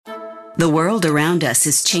The world around us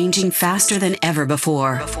is changing faster than ever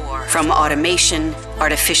before. From automation,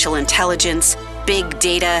 artificial intelligence, big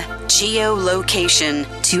data, geolocation,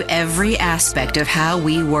 to every aspect of how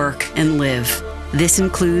we work and live. This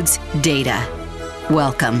includes data.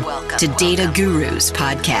 Welcome to Data Gurus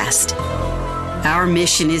Podcast. Our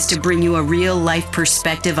mission is to bring you a real-life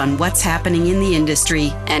perspective on what's happening in the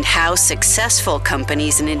industry and how successful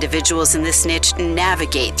companies and individuals in this niche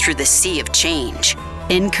navigate through the sea of change.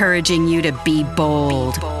 Encouraging you to be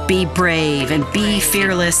bold, be brave, and be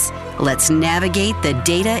fearless. Let's navigate the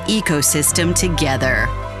data ecosystem together.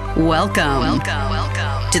 Welcome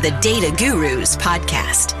to the Data Gurus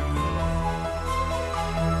Podcast.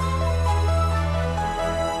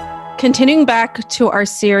 Continuing back to our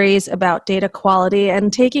series about data quality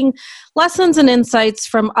and taking lessons and insights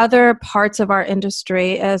from other parts of our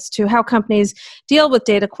industry as to how companies deal with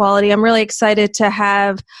data quality, I'm really excited to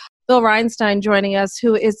have Bill Reinstein joining us,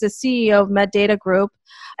 who is the CEO of MedData Group,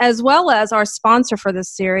 as well as our sponsor for this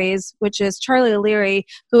series, which is Charlie O'Leary,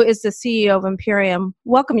 who is the CEO of Imperium.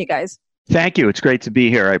 Welcome, you guys. Thank you. It's great to be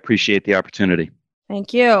here. I appreciate the opportunity.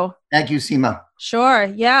 Thank you. Thank you, Seema. Sure.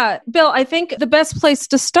 Yeah. Bill, I think the best place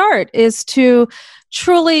to start is to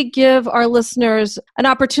truly give our listeners an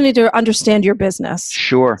opportunity to understand your business.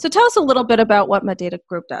 Sure. So tell us a little bit about what MedData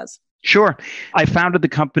Group does. Sure. I founded the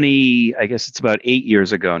company, I guess it's about 8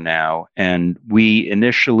 years ago now, and we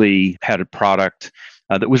initially had a product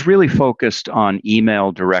that was really focused on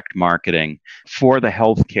email direct marketing for the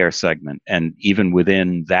healthcare segment, and even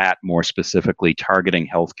within that, more specifically, targeting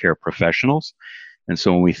healthcare professionals. And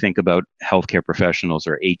so when we think about healthcare professionals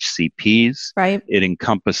or HCPs, right, it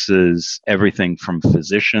encompasses everything from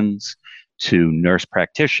physicians to nurse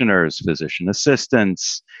practitioners, physician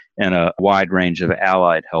assistants, and a wide range of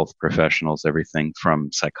allied health professionals, everything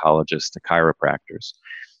from psychologists to chiropractors.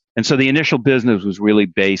 And so the initial business was really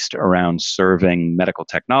based around serving medical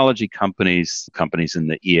technology companies, companies in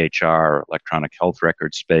the EHR, electronic health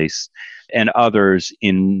record space, and others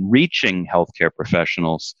in reaching healthcare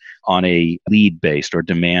professionals on a lead-based or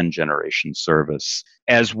demand generation service.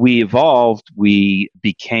 As we evolved, we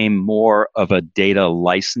became more of a data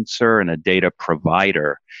licensor and a data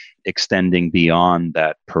provider, extending beyond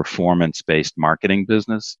that performance-based marketing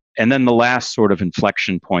business. And then the last sort of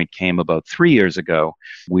inflection point came about 3 years ago.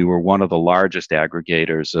 We were one of the largest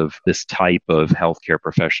aggregators of this type of healthcare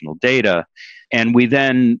professional data. And we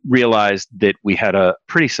then realized that we had a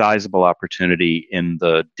pretty sizable opportunity in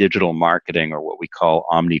the digital marketing, or what we call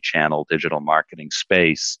omni-channel digital marketing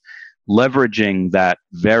space, leveraging that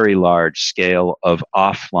very large scale of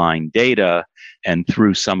offline data, and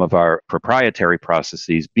through some of our proprietary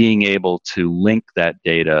processes, being able to link that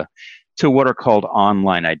data to what are called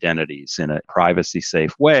online identities in a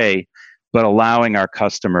privacy-safe way, but allowing our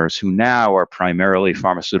customers, who now are primarily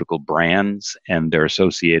pharmaceutical brands and their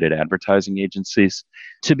associated advertising agencies,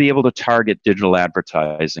 to be able to target digital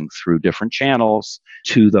advertising through different channels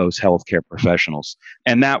to those healthcare professionals.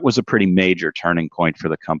 And that was a pretty major turning point for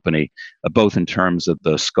the company, both in terms of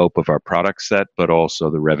the scope of our product set, but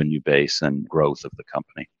also the revenue base and growth of the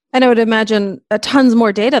company. And I would imagine tons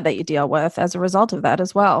more data that you deal with as a result of that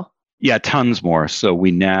as well. Yeah, tons more. So we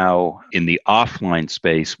now, in the offline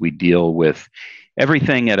space, we deal with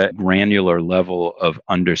everything at a granular level of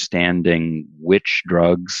understanding which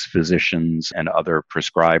drugs physicians and other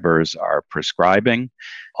prescribers are prescribing,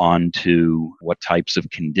 onto what types of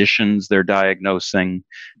conditions they're diagnosing,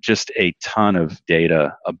 just a ton of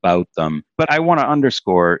data about them. But I want to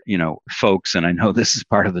underscore, folks, and I know this is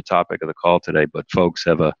part of the topic of the call today, but folks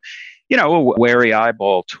have a wary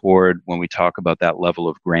eyeball toward when we talk about that level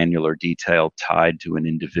of granular detail tied to an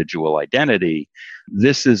individual identity.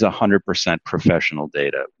 This is 100% professional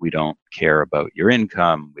data. We don't care about your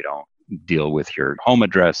income. We don't deal with your home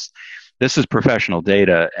address. This is professional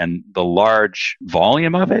data, and the large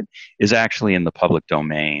volume of it is actually in the public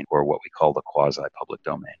domain, or what we call the quasi-public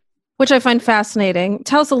domain. Which I find fascinating.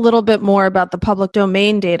 Tell us a little bit more about the public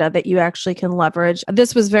domain data that you actually can leverage.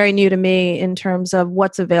 This was very new to me in terms of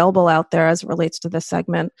what's available out there as it relates to this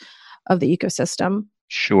segment of the ecosystem.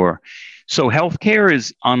 Sure. So healthcare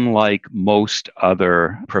is unlike most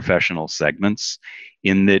other professional segments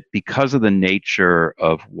in that, because of the nature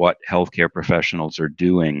of what healthcare professionals are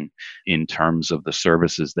doing in terms of the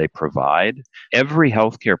services they provide, every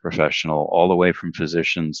healthcare professional, all the way from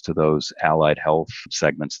physicians to those allied health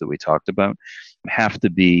segments that we talked about, have to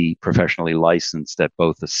be professionally licensed at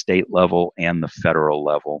both the state level and the federal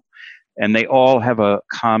level. And they all have a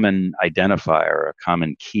common identifier, a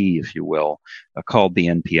common key, if you will, called the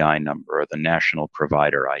NPI number, or the National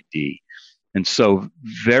Provider ID. And so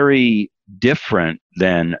very different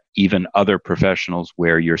than even other professionals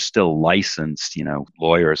where you're still licensed.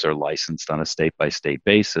 Lawyers are licensed on a state-by-state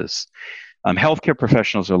basis. Healthcare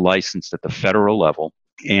professionals are licensed at the federal level,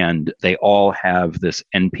 and they all have this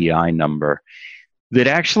NPI number that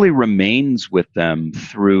actually remains with them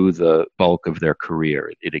through the bulk of their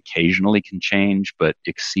career. It occasionally can change, but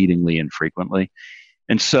exceedingly infrequently.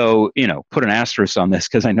 And so, put an asterisk on this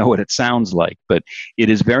because I know what it sounds like, but it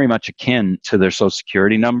is very much akin to their Social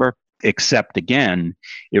Security number, except again,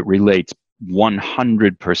 it relates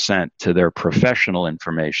 100% to their professional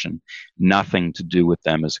information, nothing to do with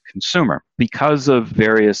them as a consumer. Because of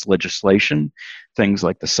various legislation, things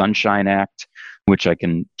like the Sunshine Act, which I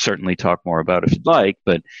can certainly talk more about if you'd like,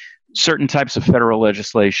 but certain types of federal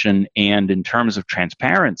legislation and in terms of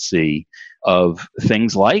transparency of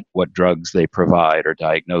things like what drugs they provide or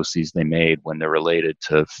diagnoses they made when they're related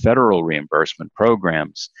to federal reimbursement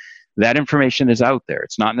programs, that information is out there.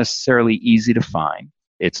 It's not necessarily easy to find.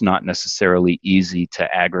 It's not necessarily easy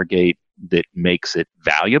to aggregate that makes it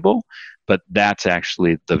valuable, but that's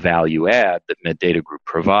actually the value add that MedData Group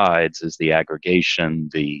provides, is the aggregation,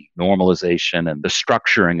 the normalization, and the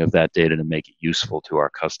structuring of that data to make it useful to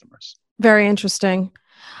our customers. Very interesting.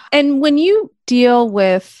 And when you deal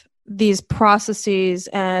with these processes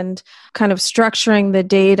and kind of structuring the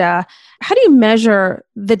data, how do you measure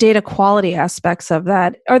the data quality aspects of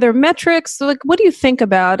that? Are there metrics? What do you think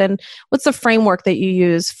about, and what's the framework that you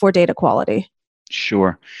use for data quality?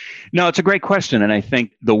 Sure. No, it's a great question. And I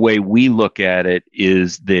think the way we look at it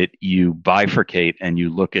is that you bifurcate and you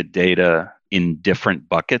look at data in different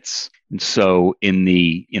buckets. And so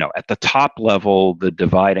at the top level, the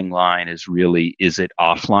dividing line is really, is it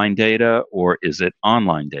offline data or is it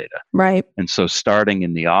online data? Right. And so starting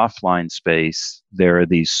in the offline space, there are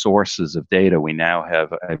these sources of data. We now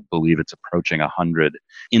have, I believe it's approaching 100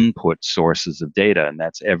 input sources of data. And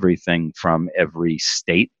that's everything from every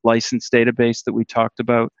state license database that we talked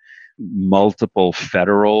about, multiple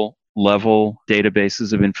federal level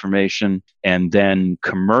databases of information, and then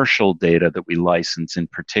commercial data that we license, in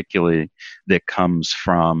particular that comes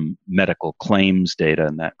from medical claims data.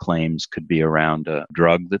 And that claims could be around a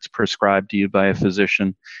drug that's prescribed to you by a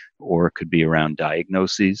physician, or it could be around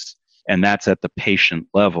diagnoses. And that's at the patient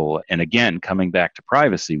level. And again, coming back to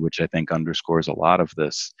privacy, which I think underscores a lot of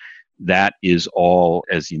this, that is all,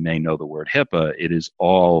 as you may know the word HIPAA, it is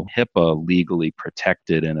all HIPAA legally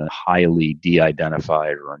protected in a highly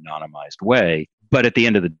de-identified or anonymized way. But at the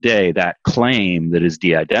end of the day, that claim that is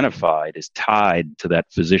de-identified is tied to that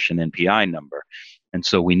physician NPI number. And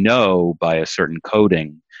so we know by a certain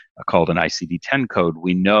coding called an ICD-10 code,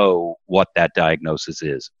 we know what that diagnosis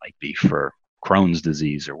is. It might be for Crohn's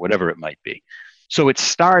disease or whatever it might be. So it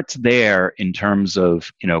starts there in terms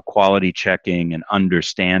of, quality checking and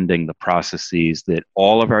understanding the processes that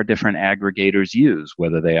all of our different aggregators use,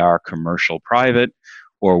 whether they are commercial, private,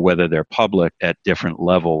 or whether they're public at different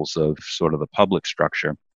levels of sort of the public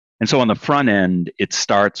structure. And so on the front end, it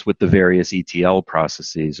starts with the various ETL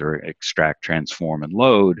processes, or extract, transform, and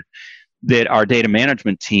load, that our data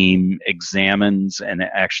management team examines and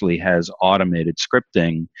actually has automated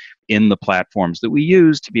scripting in the platforms that we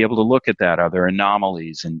use to be able to look at that. Are there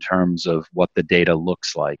anomalies in terms of what the data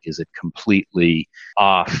looks like? Is it completely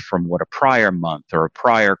off from what a prior month or a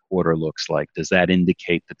prior quarter looks like? Does that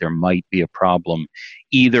indicate that there might be a problem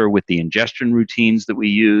either with the ingestion routines that we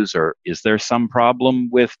use, or is there some problem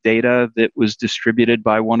with data that was distributed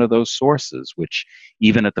by one of those sources, which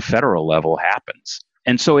even at the federal level happens?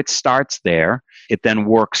 And so it starts there. It then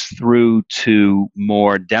works through to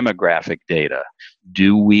more demographic data.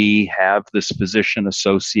 Do we have this physician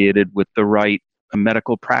associated with the right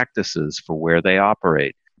medical practices for where they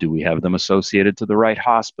operate? Do we have them associated to the right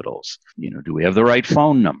hospitals? Do we have the right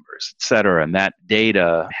phone numbers, et cetera? And that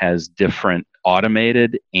data has different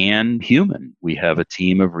automated and human. We have a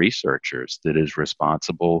team of researchers that is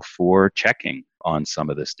responsible for checking on some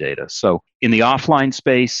of this data. So in the offline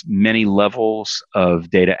space, many levels of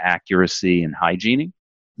data accuracy and hygiening.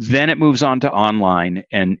 Then it moves on to online.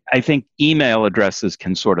 And I think email addresses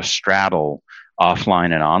can sort of straddle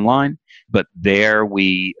offline and online. But there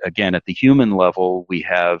we, again, at the human level, we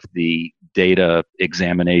have the data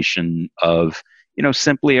examination of,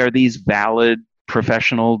 simply are these valid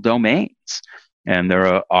professional domains? And there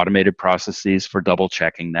are automated processes for double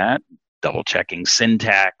checking that, double checking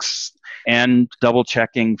syntax, and double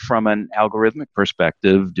checking from an algorithmic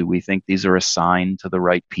perspective. Do we think these are assigned to the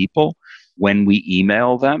right people? When we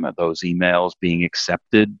email them, are those emails being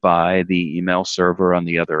accepted by the email server on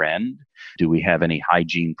the other end? Do we have any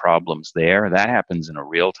hygiene problems there? That happens in a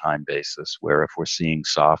real-time basis, where if we're seeing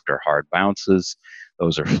soft or hard bounces,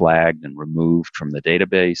 those are flagged and removed from the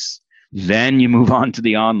database. Then you move on to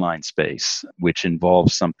the online space, which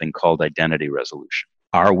involves something called identity resolution.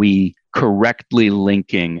 Are we correctly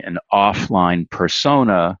linking an offline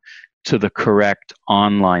persona to the correct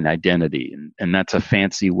online identity? And that's a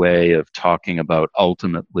fancy way of talking about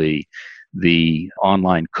ultimately the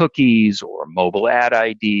online cookies or mobile ad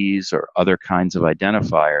IDs or other kinds of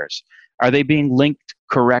identifiers. Are they being linked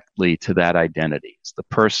correctly to that identity? Is the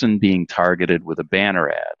person being targeted with a banner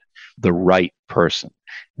ad the right person?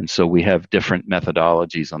 And so we have different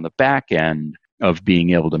methodologies on the back end of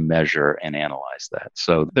being able to measure and analyze that.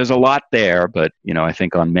 So there's a lot there, but I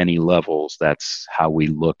think on many levels, that's how we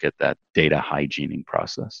look at that data hygiening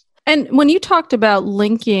process. And when you talked about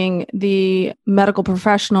linking the medical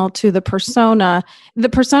professional to the persona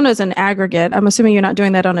is an aggregate. I'm assuming you're not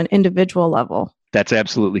doing that on an individual level. That's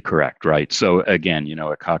absolutely correct, right? So again,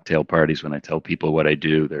 at cocktail parties, when I tell people what I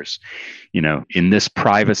do, there's, in this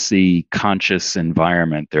privacy conscious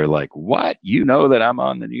environment, they're like, what? You know that I'm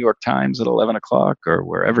on the New York Times at 11 o'clock or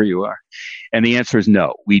wherever you are? And the answer is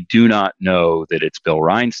no. We do not know that it's Bill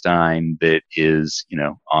Reinstein that is,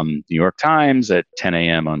 on New York Times at 10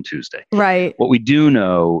 a.m. on Tuesday. Right. What we do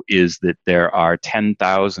know is that there are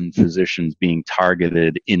 10,000 physicians being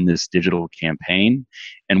targeted in this digital campaign.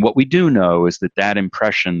 And what we do know is that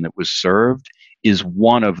impression that was served is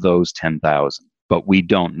one of those 10,000, but we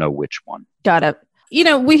don't know which one. Got it.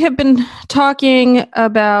 We have been talking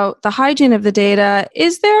about the hygiene of the data.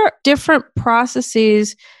 Is there different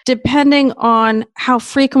processes depending on how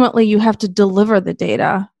frequently you have to deliver the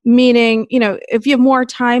data? Meaning, if you have more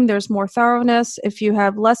time, there's more thoroughness. If you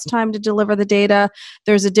have less time to deliver the data,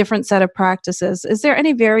 there's a different set of practices. Is there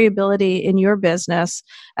any variability in your business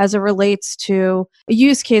as it relates to a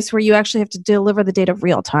use case where you actually have to deliver the data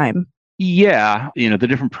real time? Yeah, the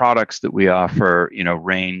different products that we offer,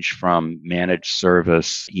 range from managed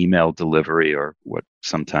service, email delivery, or what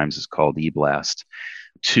sometimes is called eBlast,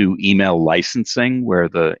 to email licensing, where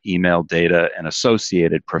the email data and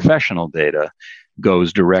associated professional data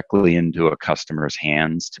goes directly into a customer's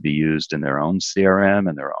hands to be used in their own CRM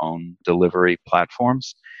and their own delivery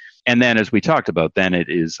platforms. And then, as we talked about, then it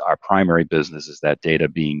is our primary business is that data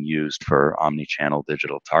being used for omni-channel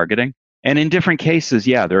digital targeting. And in different cases,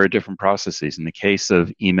 yeah, there are different processes. In the case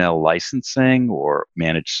of email licensing or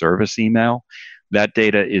managed service email, that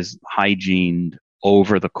data is hygiened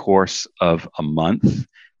over the course of a month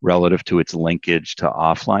relative to its linkage to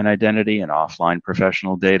offline identity and offline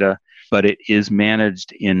professional data. But it is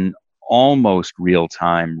managed in almost real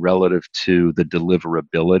time relative to the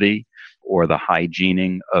deliverability or the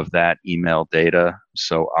hygiening of that email data.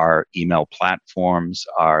 So our email platforms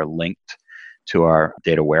are linked to our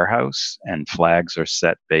data warehouse, and flags are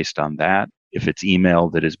set based on that. If it's email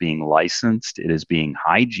that is being licensed, it is being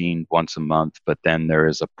hygiened once a month, but then there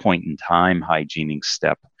is a point in time hygiening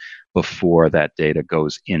step before that data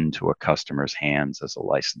goes into a customer's hands as a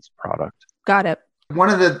licensed product. Got it. One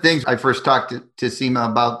of the things I first talked to Seema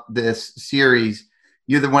about this series,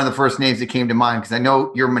 you're one of the first names that came to mind because I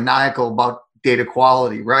know you're maniacal about data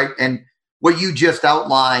quality, right? And what you just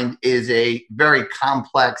outlined is a very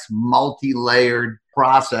complex, multi-layered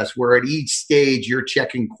process where at each stage you're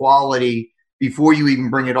checking quality before you even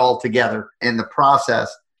bring it all together in the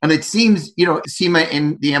process. And it seems, Seema,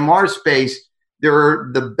 in the MR space, there are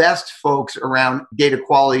the best folks around data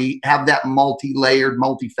quality, have that multi-layered,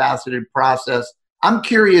 multifaceted process. I'm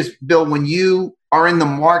curious, Bill, when you are in the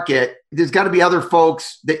market, there's got to be other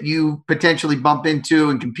folks that you potentially bump into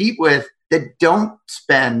and compete with that don't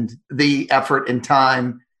spend the effort and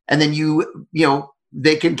time, and then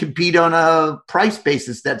they can compete on a price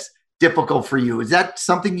basis that's difficult for you. Is that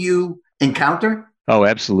something you encounter? Oh,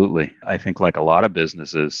 absolutely. I think like a lot of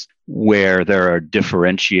businesses where there are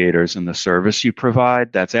differentiators in the service you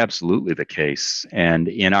provide, that's absolutely the case. And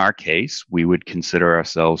in our case, we would consider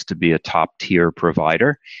ourselves to be a top tier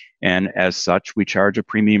provider. And as such, we charge a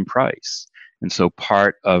premium price. And so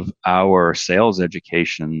part of our sales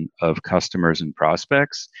education of customers and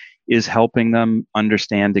prospects is helping them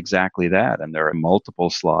understand exactly that. And there are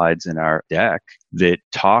multiple slides in our deck that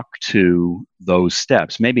talk to those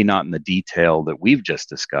steps, maybe not in the detail that we've just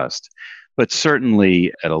discussed, but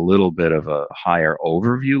certainly at a little bit of a higher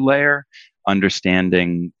overview layer,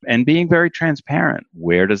 understanding and being very transparent.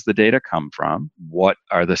 Where does the data come from? What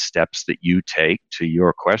are the steps that you take, to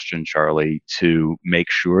your question, Charlie, to make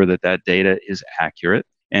sure that that data is accurate?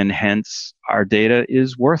 And hence, our data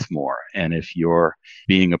is worth more. And if you're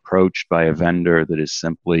being approached by a vendor that is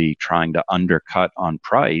simply trying to undercut on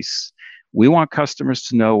price, we want customers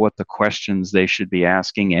to know what the questions they should be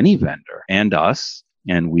asking any vendor and us.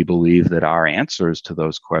 And we believe that our answers to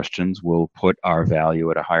those questions will put our value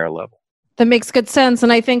at a higher level. That makes good sense.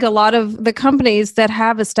 And I think a lot of the companies that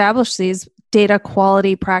have established these data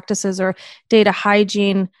quality practices or data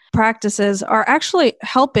hygiene practices are actually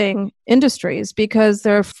helping industries because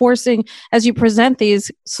they're forcing, as you present these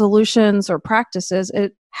solutions or practices,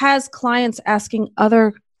 it has clients asking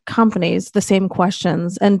other companies the same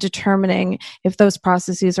questions and determining if those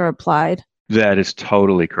processes are applied. That is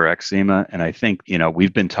totally correct, Seema. And I think,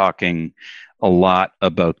 we've been talking a lot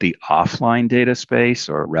about the offline data space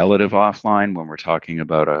or relative offline when we're talking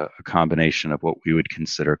about a combination of what we would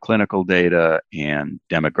consider clinical data and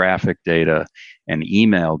demographic data and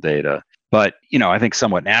email data. But, I think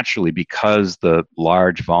somewhat naturally, because the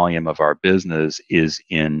large volume of our business is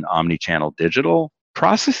in omnichannel digital,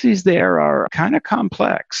 processes there are kind of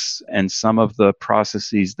complex. And some of the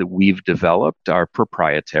processes that we've developed are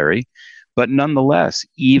proprietary. But nonetheless,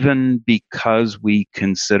 even because we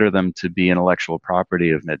consider them to be intellectual property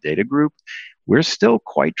of Medidata Group, we're still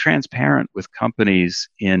quite transparent with companies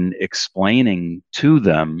in explaining to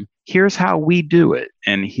them, here's how we do it,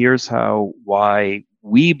 and here's why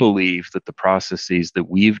we believe that the processes that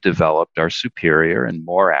we've developed are superior and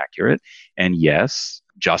more accurate, and yes,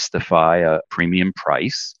 justify a premium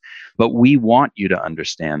price. But we want you to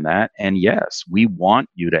understand that. And yes, we want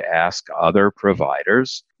you to ask other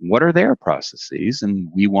providers, what are their processes? And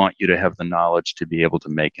we want you to have the knowledge to be able to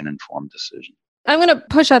make an informed decision. I'm going to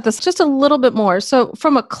push at this just a little bit more. So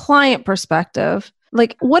from a client perspective,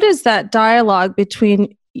 what is that dialogue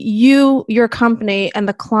between you, your company, and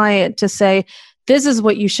the client to say, this is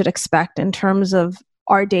what you should expect in terms of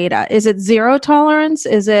our data? Is it zero tolerance?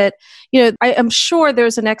 Is it, I am sure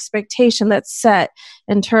there's an expectation that's set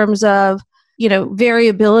in terms of,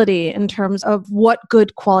 variability in terms of what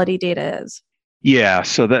good quality data is. Yeah,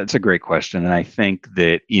 so that's a great question. And I think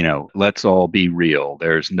that, let's all be real.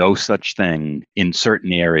 There's no such thing in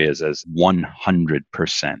certain areas as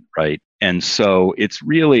 100%, right? And so it's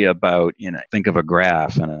really about, think of a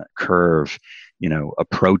graph and a curve,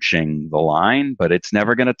 approaching the line, but it's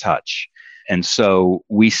never going to touch. And so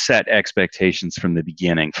we set expectations from the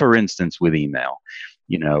beginning. For instance, with email,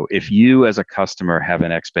 if you as a customer have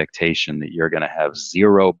an expectation that you're going to have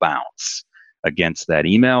zero bounce against that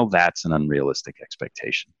email, that's an unrealistic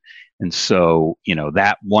expectation. And so,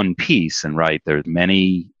 that one piece, and right, there's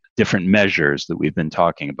many different measures that we've been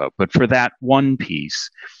talking about, but for that one piece,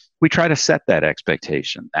 we try to set that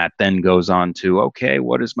expectation. That then goes on to, okay,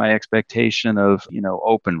 what is my expectation of,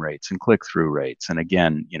 open rates and click-through rates? And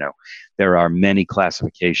again, there are many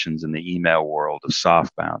classifications in the email world of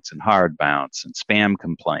soft bounce and hard bounce and spam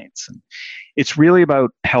complaints. And it's really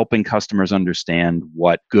about helping customers understand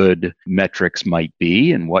what good metrics might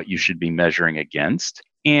be and what you should be measuring against.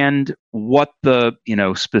 And what the,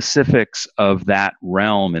 specifics of that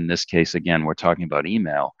realm, in this case, again, we're talking about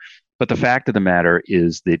email. But the fact of the matter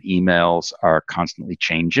is that emails are constantly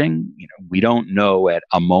changing. We don't know at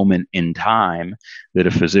a moment in time that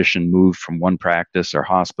a physician moved from one practice or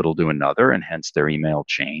hospital to another, and hence their email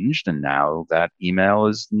changed. And now that email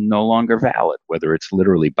is no longer valid, whether it's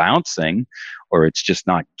literally bouncing or it's just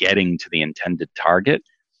not getting to the intended target.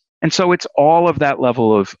 And so it's all of that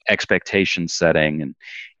level of expectation setting. And,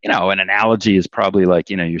 an analogy is probably like,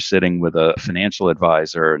 you're sitting with a financial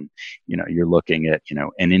advisor and, you're looking at,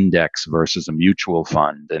 an index versus a mutual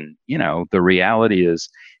fund. And, the reality is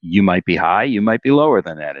you might be high, you might be lower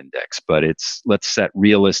than that index, but let's set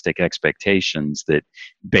realistic expectations that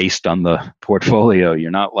based on the portfolio, you're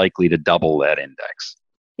not likely to double that index.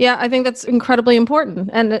 Yeah, I think that's incredibly important.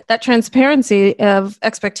 And that transparency of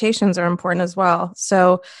expectations are important as well.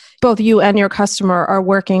 So both you and your customer are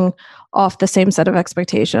working off the same set of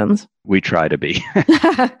expectations. We try to be.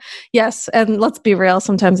 Yes. And let's be real,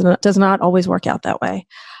 sometimes it does not always work out that way.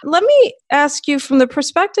 Let me ask you from the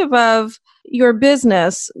perspective of your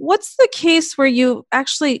business, what's the case where you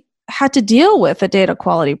actually had to deal with a data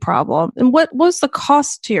quality problem? And what was the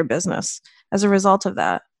cost to your business as a result of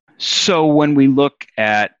that? So when we look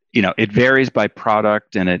at, it varies by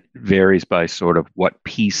product and it varies by sort of what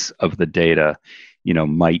piece of the data,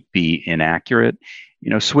 might be inaccurate.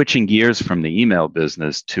 Switching gears from the email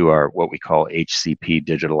business to our what we call HCP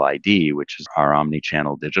Digital ID, which is our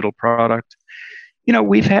omnichannel digital product.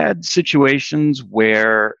 We've had situations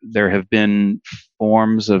where there have been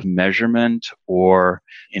forms of measurement, or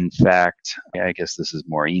in fact, I guess this is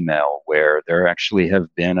more email, where there actually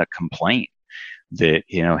have been a complaint that,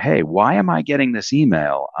 hey, why am I getting this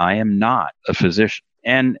email? I am not a physician.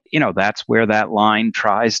 And, that's where that line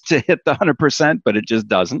tries to hit the 100%, but it just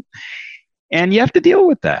doesn't. And you have to deal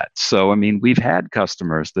with that. So, we've had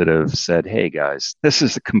customers that have said, hey, guys, this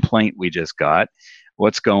is a complaint we just got.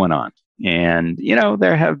 What's going on? And,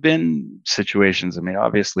 there have been situations. I mean,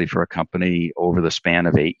 obviously, for a company over the span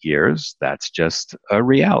of 8 years, that's just a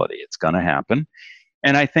reality. It's going to happen.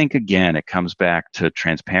 And I think, again, it comes back to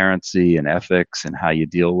transparency and ethics and how you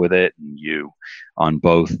deal with it. And on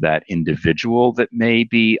both that individual that may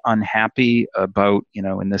be unhappy about,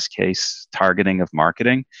 in this case, targeting of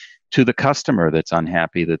marketing, to the customer that's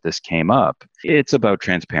unhappy that this came up. It's about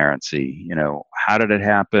transparency. How did it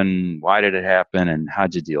happen? Why did it happen? And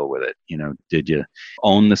how'd you deal with it? Did you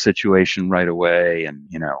own the situation right away? And,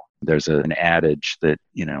 there's an adage that,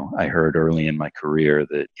 I heard early in my career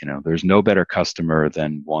that, there's no better customer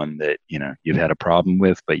than one that, you've had a problem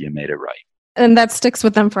with, but you made it right. And that sticks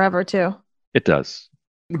with them forever too. It does.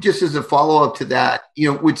 Just as a follow-up to that,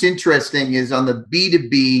 what's interesting is on the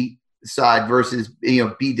B2B side versus,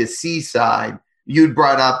 B2C side, you'd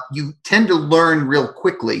brought up, you tend to learn real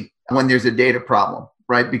quickly when there's a data problem,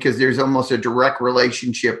 right? Because there's almost a direct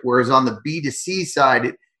relationship. Whereas on the B2C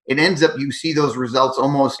side, it ends up, you see those results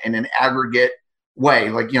almost in an aggregate way.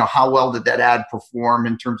 Like, how well did that ad perform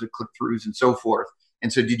in terms of click-throughs and so forth?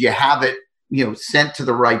 And so did you have it, sent to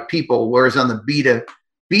the right people? Whereas on the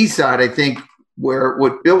B2B side, I think where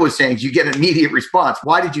what Bill was saying is you get an immediate response.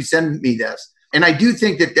 Why did you send me this? And I do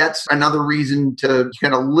think that that's another reason to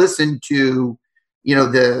kind of listen to,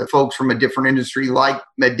 the folks from a different industry like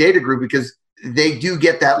MedData Group, because they do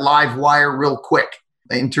get that live wire real quick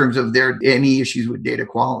in terms of any issues with data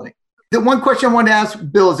quality. The one question I wanted to ask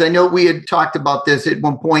Bill is, I know we had talked about this at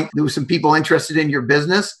one point. There was some people interested in your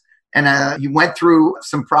business and you went through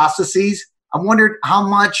some processes. I wondered how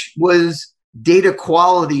much was data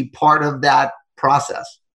quality part of that process?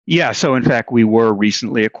 Yeah. So in fact, we were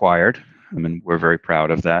recently acquired. I mean, we're very proud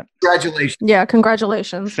of that. Congratulations. Yeah,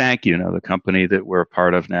 congratulations. Thank you. The company that we're a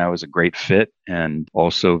part of now is a great fit and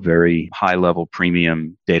also very high-level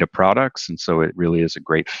premium data products. And so it really is a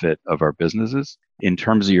great fit of our businesses. In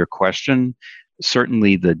terms of your question,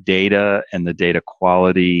 certainly the data and the data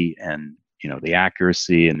quality and, the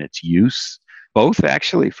accuracy and its use, both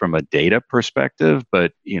actually from a data perspective,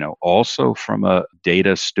 but, also from a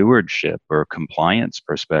data stewardship or compliance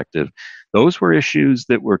perspective. Those were issues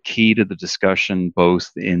that were key to the discussion, both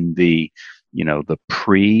in the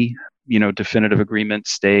pre, definitive agreement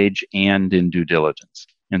stage and in due diligence.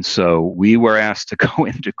 And so we were asked to go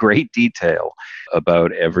into great detail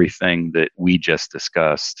about everything that we just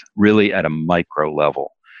discussed, really at a micro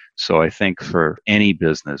level. So I think for any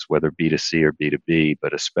business, whether B2C or B2B,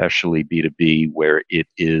 but especially B2B, where it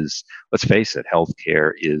is, let's face it,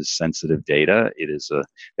 healthcare is sensitive data.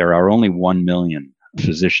 There are only 1 million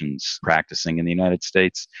physicians practicing in the United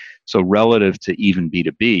States. So relative to even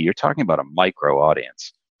B2B, you're talking about a micro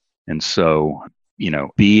audience. And so,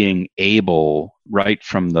 being able right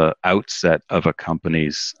from the outset of a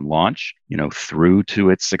company's launch, through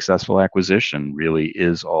to its successful acquisition really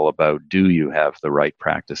is all about, do you have the right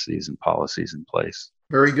practices and policies in place?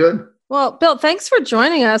 Very good. Well, Bill, thanks for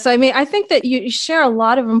joining us. I mean, I think that you share a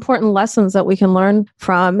lot of important lessons that we can learn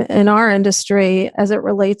from in our industry as it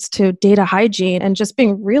relates to data hygiene and just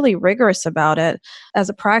being really rigorous about it as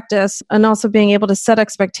a practice, and also being able to set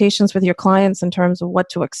expectations with your clients in terms of what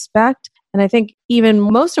to expect. And I think even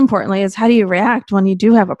most importantly is, how do you react when you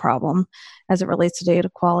do have a problem as it relates to data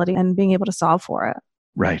quality and being able to solve for it?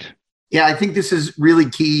 Right. Yeah, I think this is really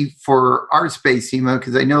key for our space, Seema,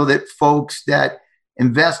 because I know that folks that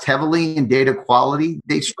invest heavily in data quality,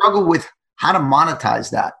 they struggle with how to monetize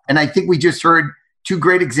that. And I think we just heard two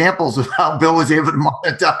great examples of how Bill was able to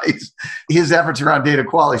monetize his efforts around data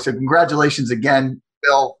quality. So congratulations again,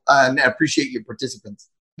 Bill, and I appreciate your participants.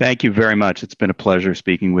 Thank you very much. It's been a pleasure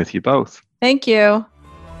speaking with you both. Thank you.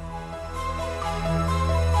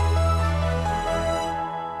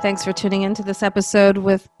 Thanks for tuning into this episode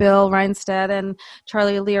with Bill Reinstead and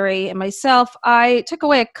Charlie Leary and myself. I took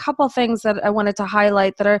away a couple things that I wanted to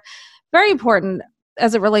highlight that are very important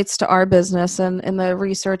as it relates to our business and in the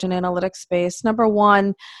research and analytics space. Number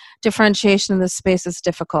one, differentiation in this space is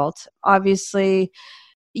difficult. Obviously,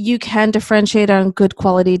 you can differentiate on good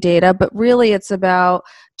quality data, but really it's about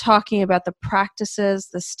talking about the practices,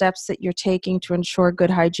 the steps that you're taking to ensure good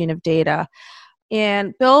hygiene of data.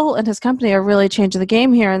 And Bill and his company are really changing the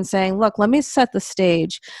game here and saying, look, let me set the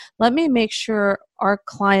stage. Let me make sure our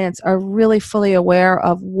clients are really fully aware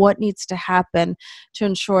of what needs to happen to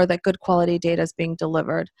ensure that good quality data is being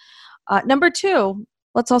delivered. Number two,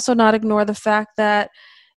 let's also not ignore the fact that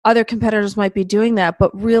other competitors might be doing that, but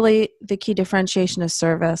really the key differentiation is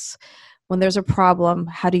service. When there's a problem,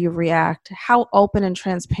 how do you react? How open and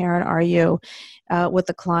transparent are you with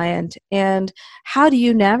the client? And how do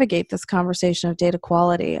you navigate this conversation of data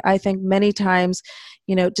quality? I think many times,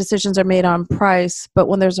 decisions are made on price, but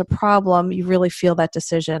when there's a problem, you really feel that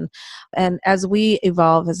decision. And as we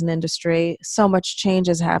evolve as an industry, so much change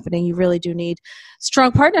is happening. You really do need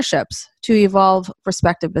strong partnerships to evolve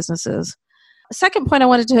respective businesses. A second point I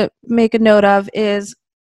wanted to make a note of is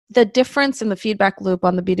the difference in the feedback loop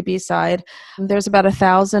on the B2B side. There's about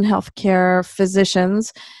 1,000 healthcare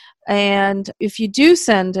physicians. And if you do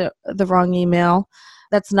send the wrong email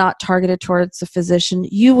that's not targeted towards the physician,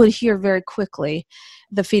 you would hear very quickly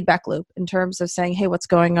the feedback loop in terms of saying, hey, what's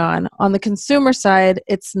going on? On the consumer side,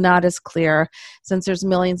 it's not as clear since there's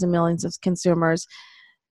millions and millions of consumers.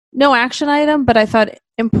 No action item, but I thought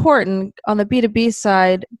important on the B2B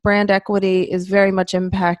side, brand equity is very much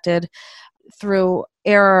impacted through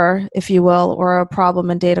error, if you will, or a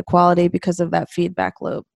problem in data quality because of that feedback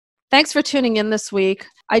loop. Thanks for tuning in this week.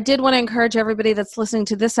 I did want to encourage everybody that's listening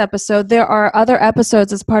to this episode. There are other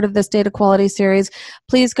episodes as part of this data quality series.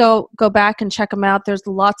 Please go back and check them out. There's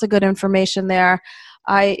lots of good information there.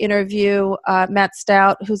 I interview Matt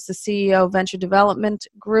Stout, who's the CEO of Venture Development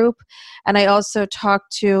Group, and I also talk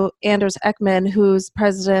to Anders Ekman, who's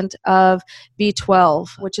president of B12,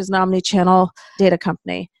 which is an omnichannel data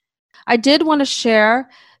company. I did want to share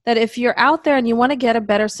that if you're out there and you want to get a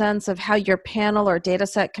better sense of how your panel or data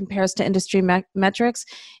set compares to industry metrics,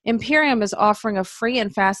 Imperium is offering a free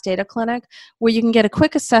and fast data clinic where you can get a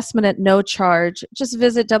quick assessment at no charge. Just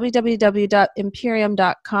visit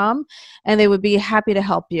www.imperium.com and they would be happy to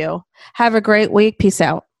help you. Have a great week. Peace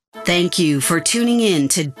out. Thank you for tuning in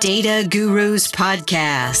to Data Gurus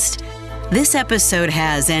Podcast. This episode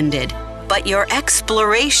has ended, but your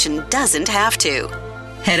exploration doesn't have to.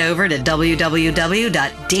 Head over to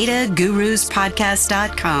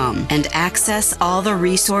www.dataguruspodcast.com and access all the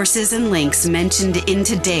resources and links mentioned in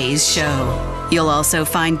today's show. You'll also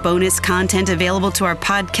find bonus content available to our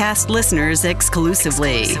podcast listeners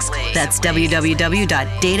exclusively. That's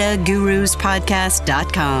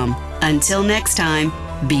www.dataguruspodcast.com. Until next time,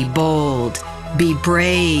 be bold, be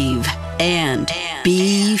brave, and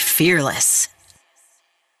be fearless.